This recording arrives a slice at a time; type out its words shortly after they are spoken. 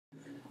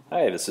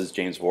Hi, this is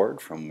James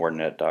Ward from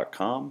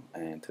WardNet.com,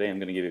 and today I'm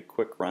going to give you a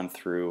quick run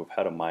through of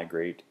how to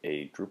migrate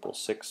a Drupal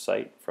 6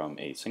 site from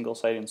a single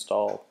site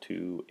install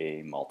to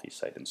a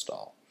multi-site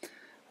install.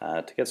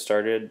 To get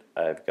started,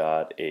 I've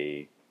got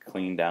a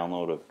clean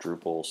download of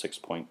Drupal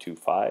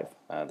 6.25.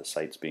 The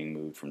site's being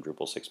moved from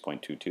Drupal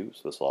 6.22,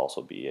 so this will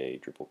also be a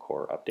Drupal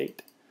core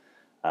update.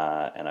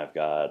 And I've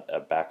got a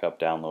backup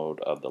download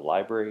of the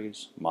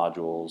libraries,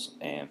 modules,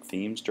 and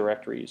themes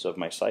directories of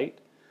my site,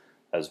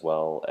 as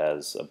well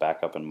as a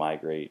backup and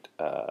migrate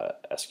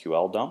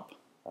SQL dump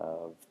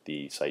of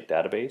the site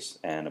database,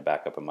 and a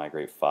backup and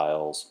migrate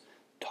files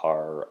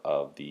tar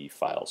of the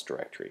files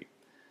directory.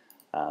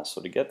 So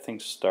to get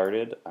things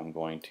started, I'm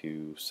going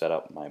to set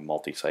up my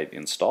multi-site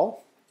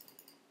install.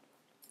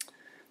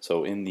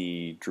 So in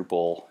the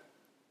Drupal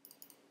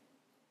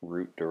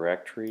root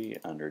directory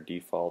under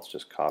defaults,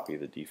 just copy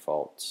the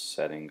default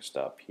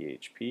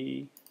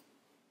settings.php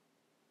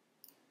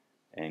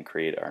and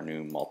create our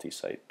new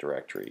multi-site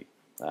directory.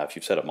 If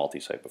you've set up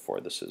multi-site before,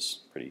 this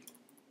is pretty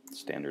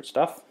standard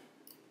stuff,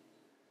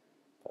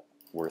 but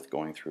worth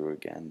going through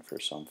again for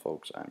some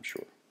folks, I'm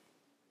sure.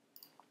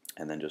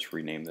 And then just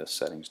rename this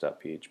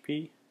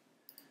settings.php,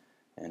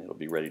 and it'll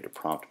be ready to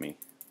prompt me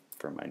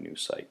for my new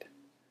site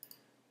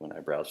when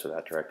I browse for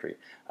that directory.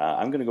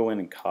 I'm going to go in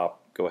and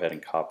go ahead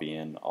and copy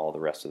in all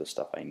the rest of the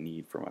stuff I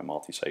need for my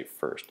multi-site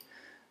first.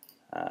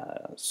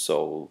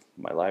 So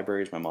my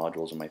libraries, my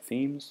modules, and my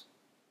themes.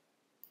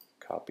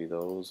 Copy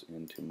those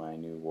into my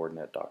new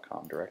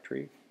WardNet.com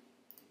directory.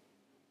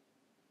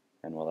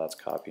 And while that's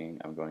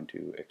copying, I'm going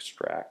to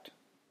extract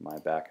my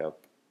backup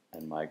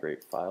and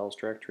migrate files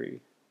directory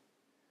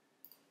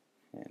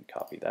and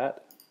copy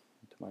that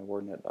into my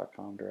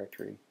WardNet.com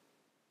directory.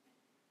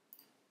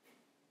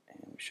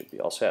 And we should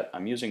be all set.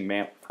 I'm using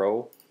MAMP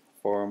Pro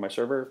for my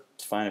server.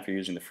 It's fine if you're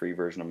using the free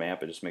version of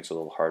MAMP. It just makes it a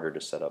little harder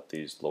to set up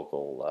these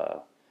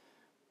local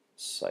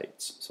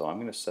sites. So I'm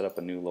going to set up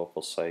a new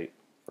local site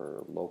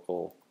for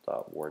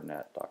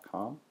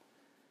local.wardnet.com,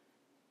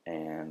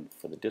 and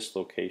for the disk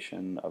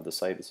location of the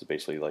site, this is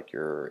basically like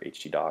your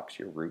htdocs,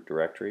 your root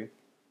directory.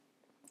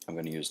 I'm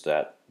going to use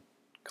that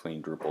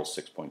clean Drupal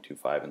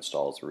 6.25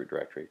 install as the root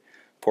directory.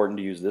 Important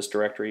to use this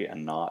directory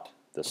and not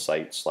the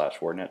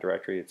site/wardnet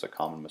directory. It's a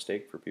common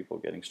mistake for people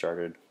getting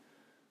started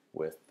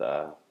with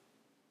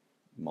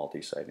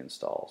multi-site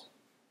installs.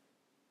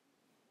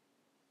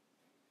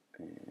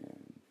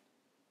 And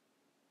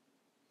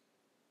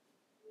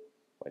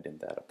why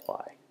didn't that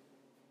apply?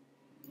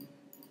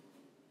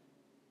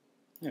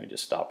 Let me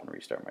just stop and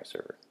restart my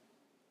server,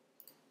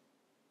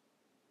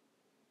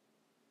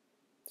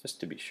 just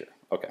to be sure.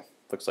 Okay,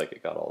 looks like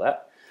it got all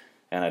that.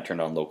 And I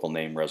turned on local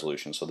name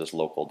resolution, so this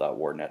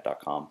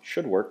local.wardnet.com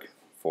should work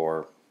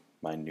for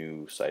my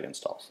new site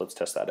install. So let's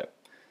test that out.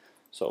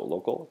 So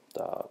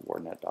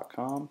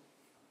local.wardnet.com,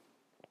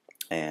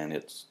 and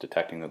it's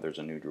detecting that there's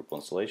a new Drupal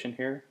installation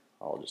here.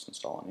 I'll just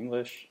install in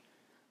English.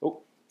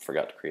 Oh,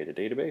 forgot to create a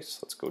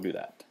database. Let's go do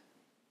that.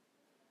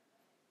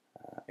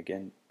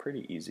 Again,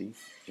 pretty easy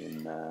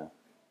in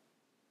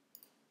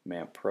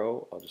MAMP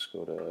Pro. I'll just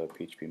go to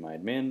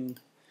phpMyAdmin.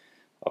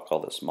 I'll call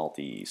this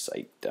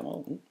multi-site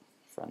demo.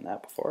 Run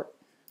that before.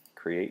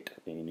 Create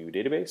a new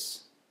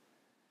database.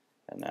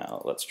 And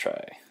now let's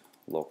try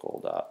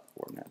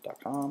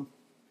local.wardnet.com.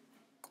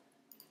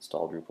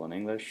 Install Drupal in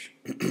English.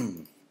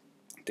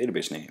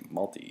 Database name,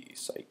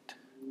 multi-site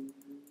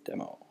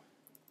demo.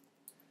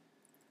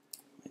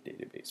 My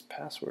database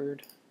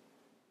password.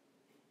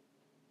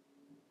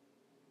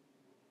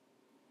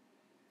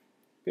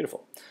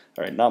 Beautiful.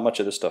 All right, not much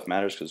of this stuff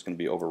matters because it's going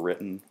to be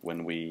overwritten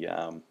when we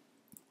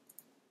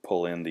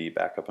pull in the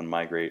backup and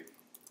migrate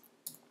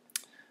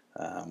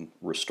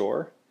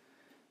restore,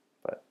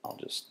 but I'll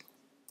just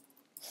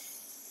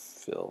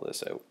fill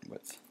this out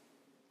with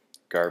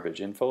garbage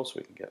info so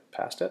we can get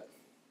past it.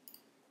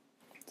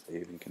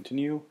 Save and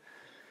continue,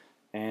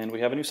 and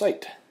we have a new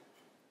site.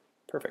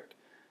 Perfect.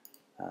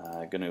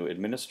 I'm going to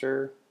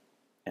administer,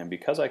 and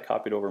because I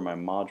copied over my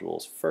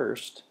modules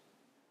first,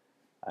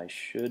 I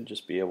should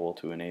just be able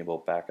to enable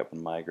backup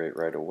and migrate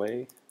right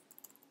away.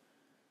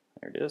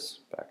 There it is,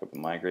 backup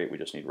and migrate. We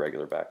just need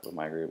regular backup and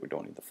migrate. We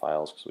don't need the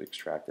files because we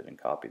extracted and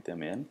copied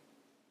them in.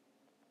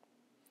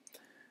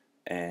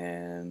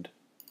 And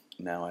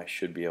now I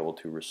should be able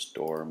to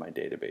restore my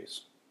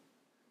database,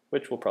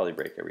 which will probably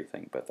break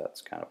everything, but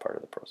that's kind of part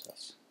of the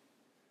process.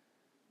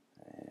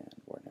 And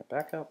WardNet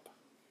backup.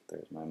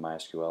 There's my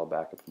MySQL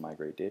backup and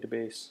migrate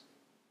database,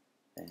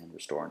 and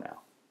restore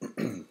now.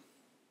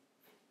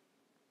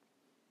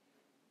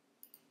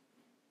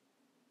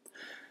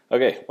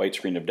 Okay, white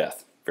screen of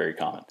death, very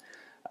common.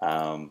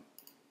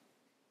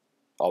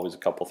 Always a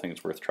couple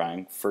things worth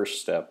trying. First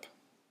step,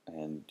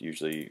 and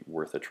usually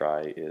worth a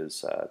try,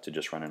 is to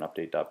just run an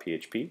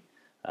update.php.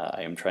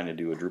 I am trying to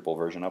do a Drupal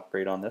version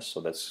upgrade on this,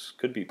 so this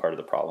could be part of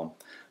the problem.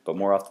 But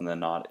more often than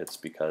not, it's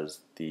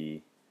because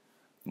the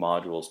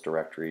modules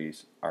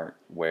directories aren't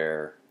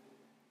where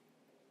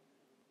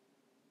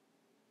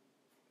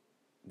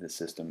the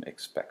system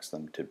expects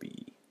them to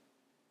be.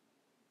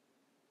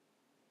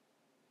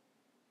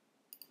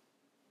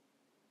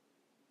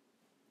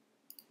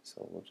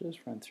 So we'll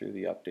just run through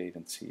the update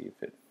and see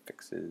if it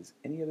fixes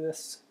any of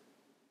this.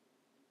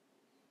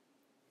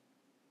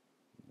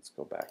 Let's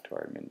go back to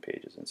our admin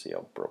pages and see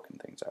how broken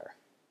things are.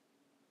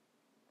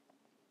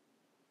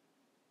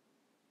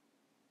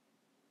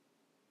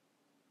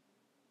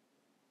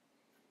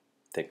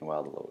 Taking a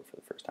while to load for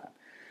the first time.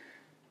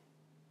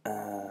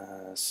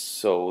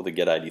 So the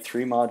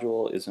getID3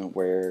 module isn't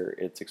where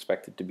it's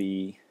expected to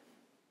be.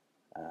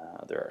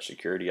 There are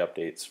security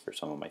updates for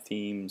some of my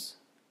themes,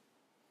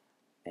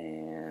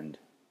 and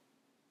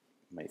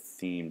my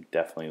theme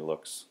definitely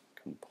looks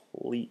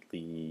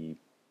completely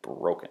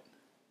broken.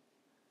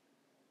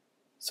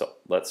 So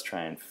let's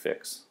try and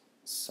fix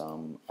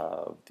some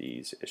of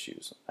these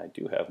issues. I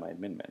do have my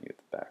admin menu at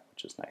the back,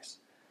 which is nice.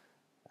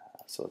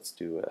 So let's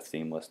do a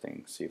theme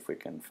listing, see if we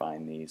can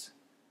find these.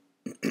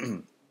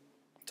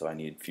 So I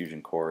need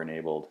Fusion Core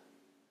enabled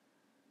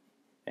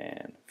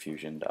and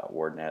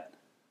fusion.wordnet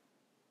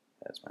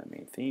as my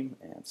main theme,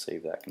 and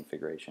save that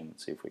configuration and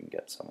see if we can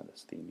get some of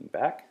this theming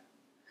back.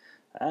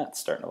 It's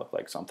starting to look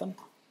like something.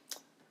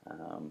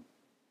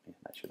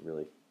 I should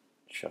really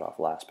shut off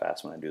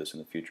LastPass when I do this in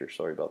the future,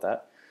 sorry about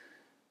that.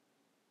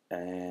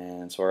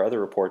 And so our other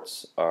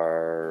reports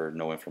are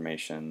no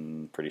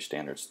information, pretty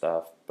standard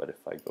stuff, but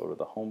if I go to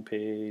the home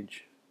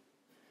page,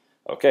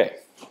 okay,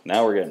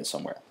 now we're getting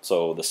somewhere.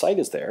 So the site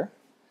is there,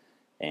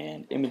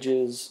 and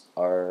images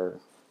are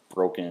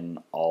broken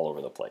all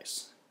over the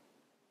place.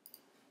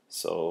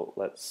 So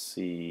let's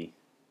see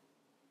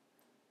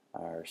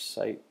our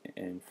site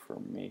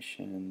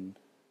information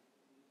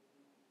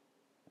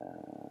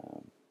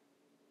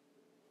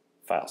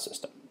file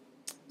system.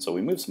 So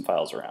we moved some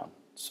files around.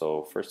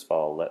 So first of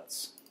all,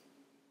 let's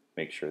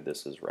make sure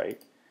this is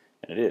right.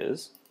 And it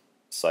is.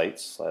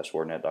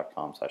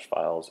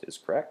 sites/wordnet.com/files is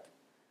correct.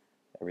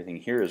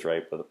 Everything here is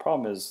right, but the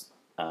problem is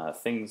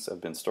things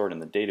have been stored in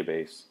the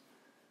database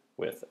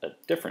with a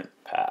different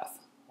path.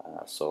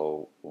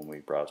 So when we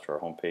browse to our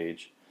home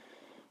page,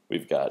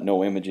 we've got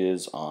no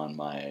images on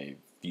my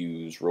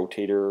views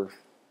rotator,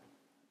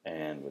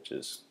 and which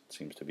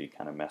seems to be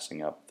kind of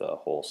messing up the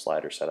whole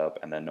slider setup,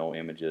 and then no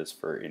images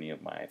for any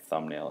of my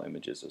thumbnail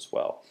images as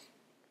well.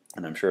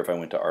 And I'm sure if I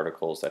went to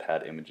articles that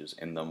had images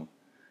in them,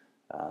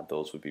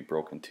 those would be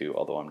broken too,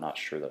 although I'm not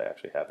sure that I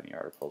actually have any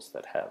articles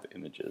that have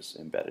images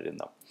embedded in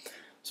them.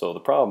 So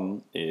the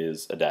problem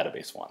is a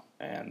database one,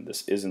 and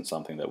this isn't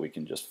something that we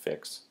can just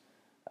fix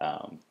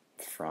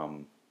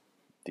from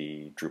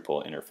the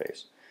Drupal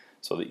interface.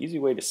 So the easy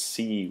way to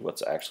see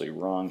what's actually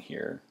wrong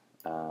here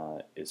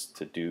is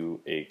to do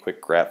a quick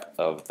grep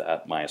of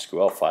that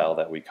MySQL file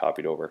that we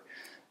copied over.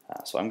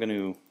 So I'm going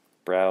to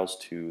browse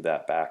to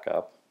that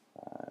backup.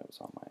 It was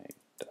on my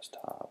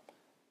desktop.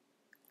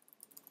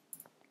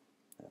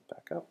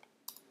 Backup.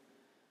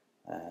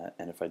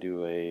 And if I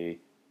do a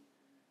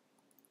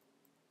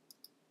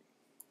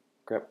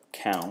grep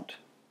count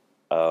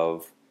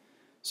of,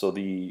 so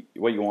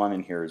what you want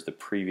in here is the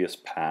previous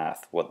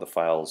path, what the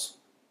files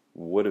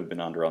would have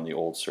been under on the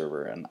old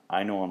server, and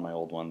I know on my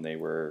old one they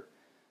were,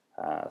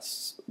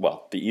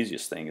 well, the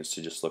easiest thing is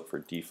to just look for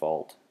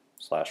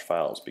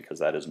default/files, because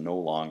that is no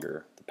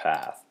longer the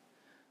path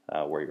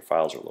where your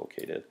files are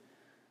located.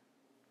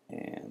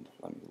 And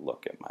let me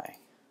look at my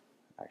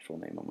actual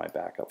name of my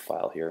backup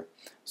file here.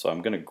 So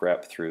I'm going to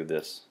grep through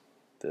this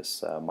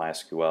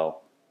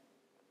MySQL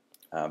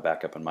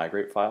backup and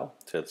migrate file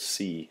to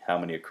see how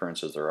many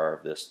occurrences there are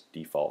of this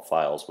default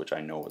files, which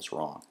I know is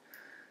wrong.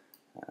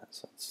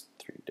 So that's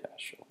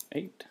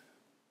 3-08.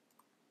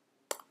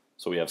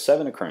 So we have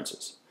 7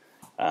 occurrences.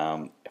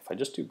 If I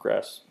just do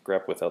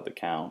grep without the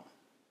count,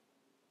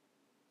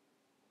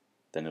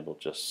 then it'll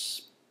just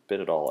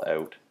spit it all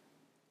out,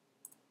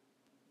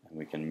 and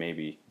we can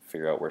maybe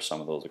figure out where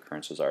some of those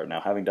occurrences are.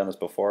 Now, having done this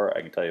before,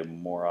 I can tell you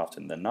more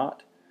often than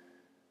not,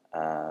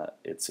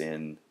 it's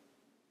in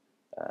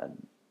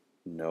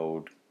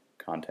node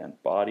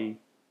content body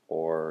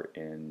or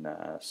in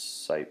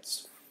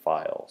sites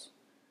files.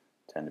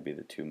 Tend to be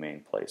the two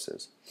main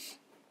places.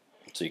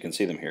 So you can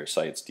see them here: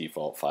 sites,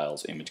 default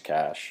files, image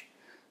cache.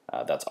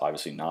 That's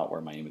obviously not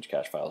where my image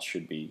cache files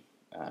should be,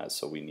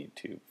 so we need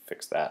to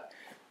fix that.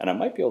 And I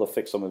might be able to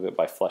fix some of it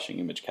by flushing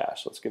image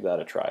cache. Let's give that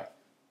a try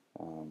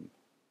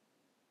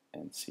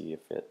and see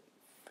if it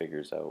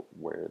figures out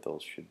where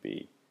those should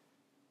be.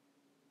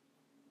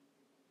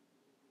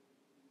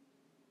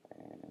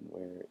 And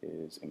where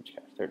is image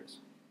cache? There it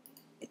is.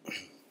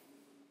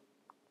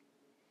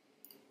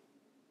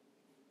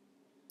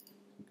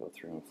 Go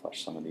through and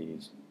flush some of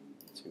these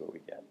and see what we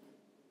get.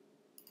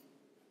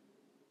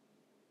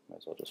 Might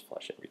as well just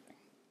flush everything.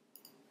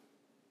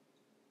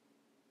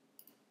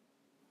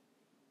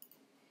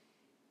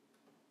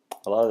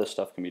 A lot of this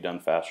stuff can be done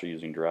faster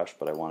using Drush,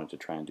 but I wanted to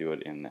try and do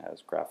it in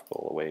as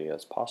graphical a way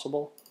as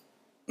possible,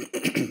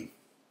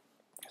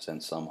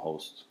 since some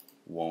hosts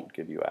won't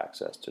give you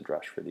access to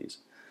Drush for these.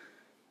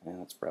 And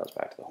let's browse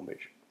back to the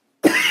homepage.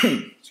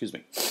 Excuse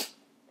me.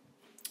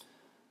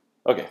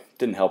 Okay,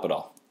 didn't help at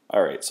all.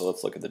 All right, so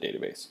let's look at the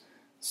database.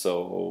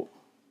 So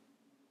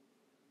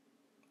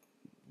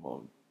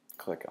we'll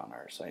click on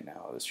our site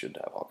now. This should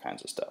have all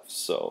kinds of stuff.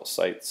 So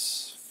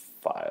sites,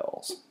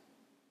 files,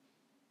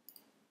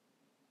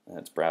 and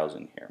it's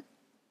browsing here.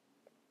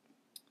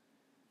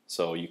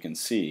 So you can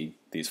see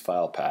these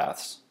file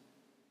paths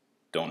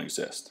don't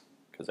exist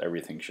because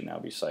everything should now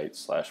be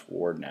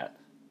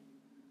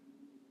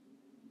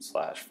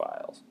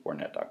site/wordnet/files,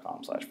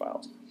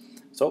 wordnet.com/files.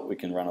 So we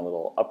can run a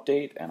little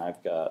update, and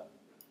I've got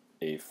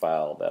a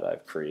file that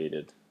I've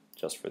created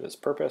just for this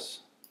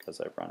purpose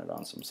because I've run it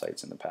on some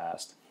sites in the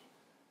past.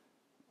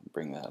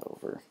 Bring that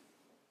over.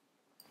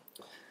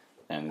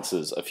 And this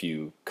is a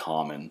few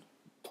common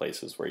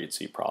places where you'd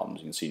see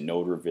problems. You can see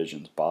node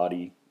revisions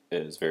body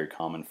is very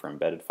common for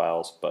embedded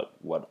files, but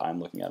what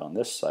I'm looking at on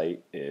this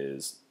site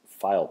is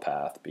file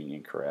path being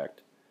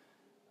incorrect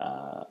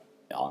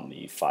on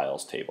the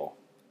files table.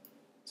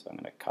 So I'm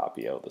going to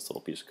copy out this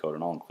little piece of code,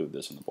 and I'll include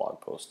this in the blog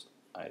post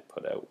I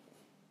put out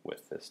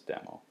with this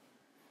demo.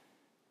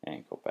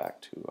 And go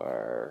back to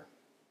our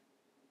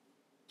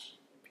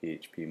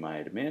PHP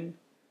myadmin,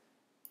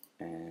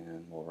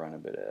 and we'll run a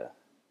bit of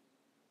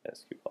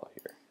SQL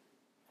here.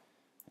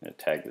 I'm going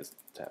to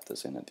tap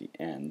this in at the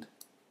end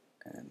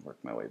and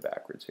work my way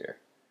backwards here.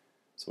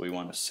 So we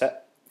want to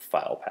set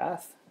file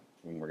path,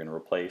 and we're going to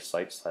replace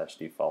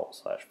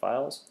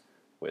site/default/files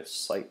with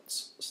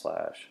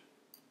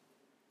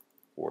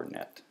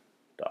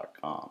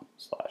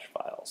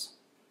sites/wordnet.com/files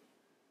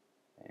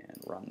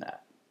and run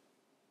that.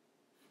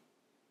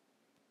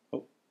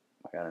 Oh,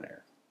 I got an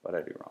error. What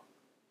did I do wrong?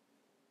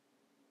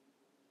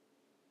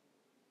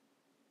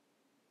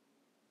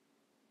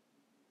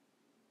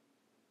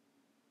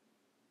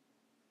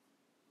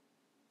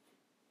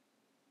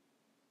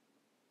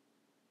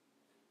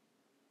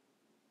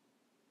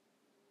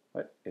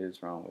 What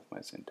is wrong with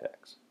my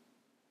syntax?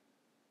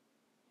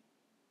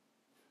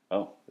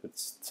 Oh,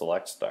 it's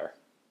select star.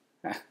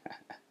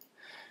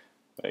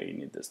 Well, you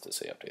need this to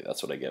say update.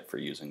 That's what I get for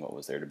using what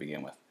was there to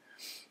begin with.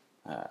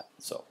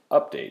 So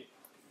update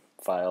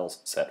files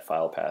set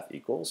file path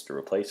equals to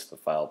replace the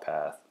file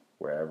path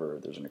wherever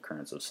there's an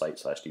occurrence of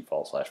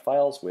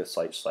site/default/files with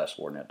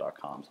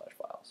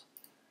site/wordnet.com/files.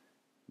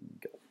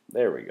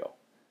 There we go.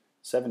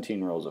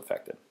 17 rows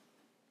affected.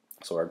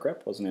 So our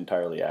grep wasn't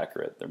entirely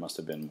accurate. There must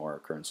have been more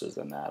occurrences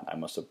than that. I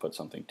must have put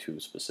something too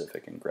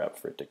specific in grep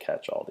for it to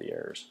catch all the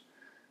errors.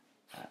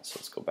 So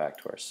let's go back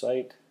to our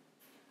site,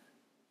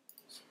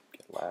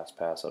 get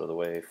LastPass out of the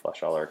way,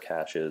 flush all our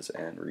caches,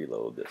 and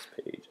reload this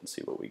page and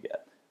see what we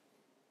get.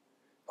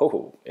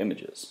 Oh,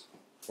 images.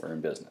 We're in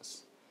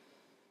business.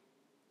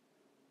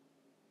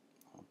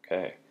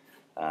 Okay.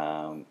 If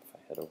I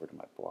head over to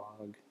my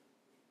blog,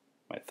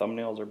 my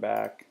thumbnails are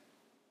back.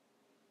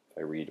 If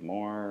I read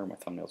more, my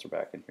thumbnails are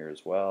back in here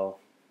as well.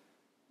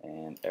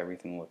 And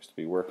everything looks to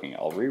be working.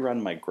 I'll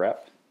rerun my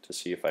grep to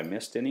see if I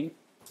missed any.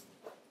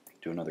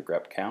 Do another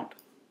grep count.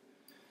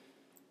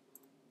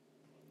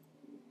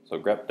 So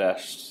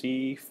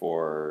grep-c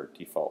for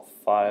default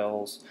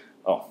files.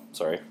 Oh,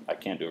 sorry, I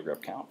can't do a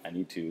grep count. I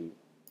need to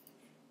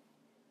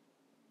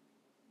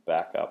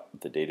back up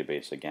the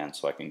database again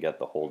so I can get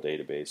the whole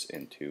database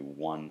into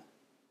one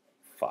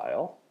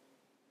file.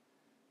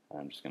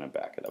 I'm just going to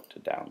back it up to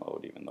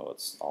download, even though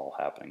it's all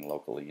happening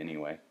locally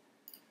anyway.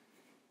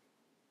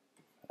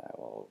 I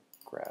will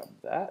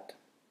grab that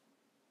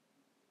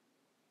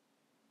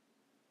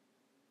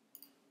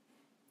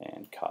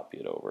and copy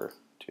it over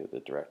to the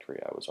directory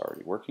I was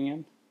already working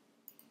in.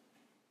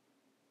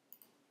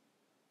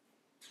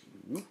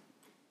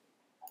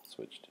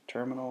 Switch to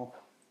terminal.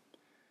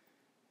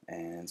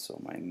 And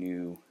so my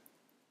new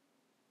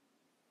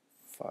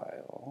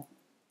file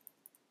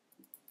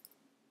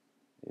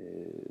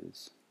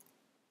is,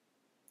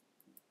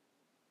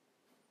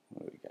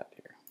 what do we got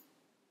here?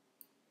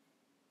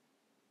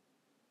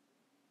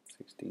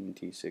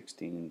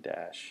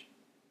 16t16-18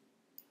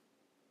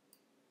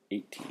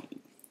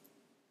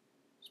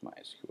 is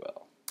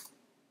MySQL.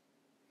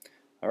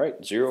 All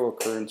right, 0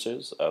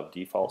 occurrences of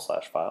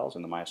default/files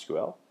in the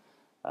MySQL.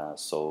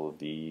 So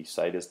the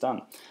site is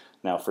done.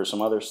 Now for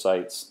some other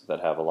sites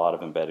that have a lot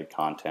of embedded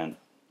content,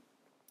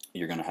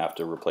 you're going to have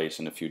to replace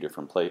in a few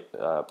different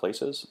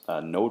places.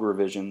 Node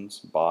revisions,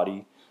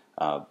 body,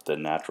 the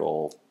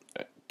natural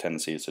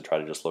tendency is to try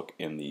to just look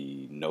in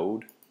the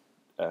node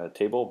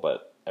table,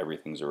 but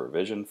everything's a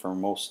revision for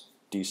most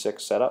D6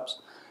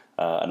 setups.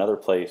 Another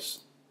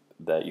place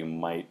that you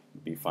might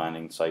be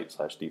finding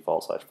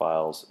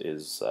site/default/files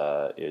is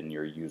in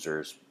your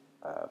users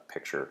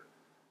picture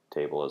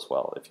table as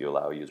well, if you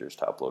allow users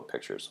to upload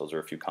pictures. Those are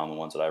a few common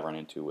ones that I run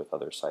into with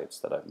other sites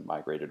that I've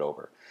migrated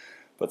over.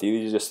 But the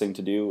easiest thing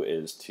to do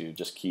is to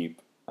just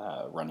keep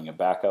running a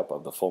backup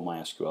of the full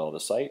MySQL of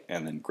the site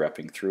and then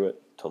grepping through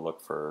it to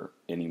look for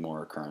any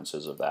more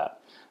occurrences of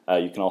that.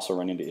 You can also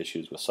run into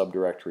issues with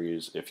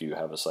subdirectories if you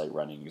have a site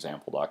running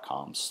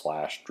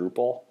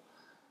example.com/Drupal.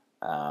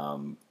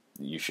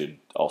 You should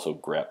also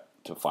grep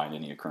to find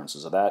any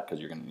occurrences of that because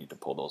you're going to need to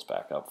pull those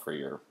back up for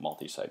your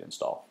multi-site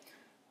install.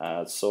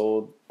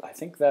 So I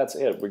think that's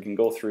it. We can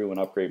go through and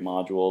upgrade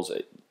modules.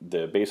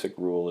 The basic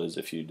rule is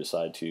if you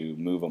decide to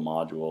move a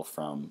module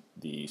from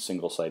the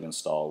single site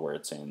install where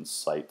it's in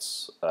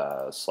sites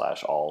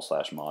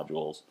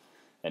 /all/modules,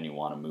 and you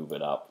want to move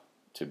it up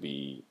to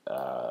be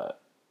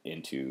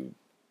into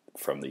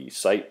from the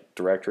site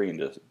directory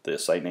into the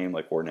site name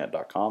like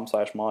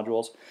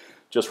wordnet.com/modules,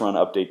 just run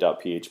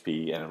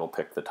update.php and it'll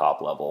pick the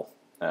top level.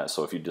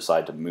 So if you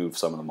decide to move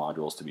some of the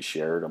modules to be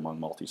shared among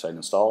multi-site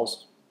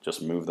installs,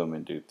 just move them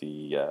into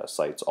the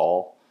sites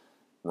all,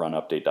 run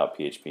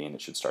update.php, and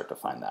it should start to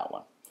find that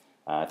one.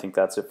 I think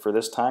that's it for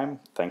this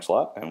time. Thanks a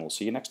lot, and we'll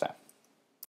see you next time.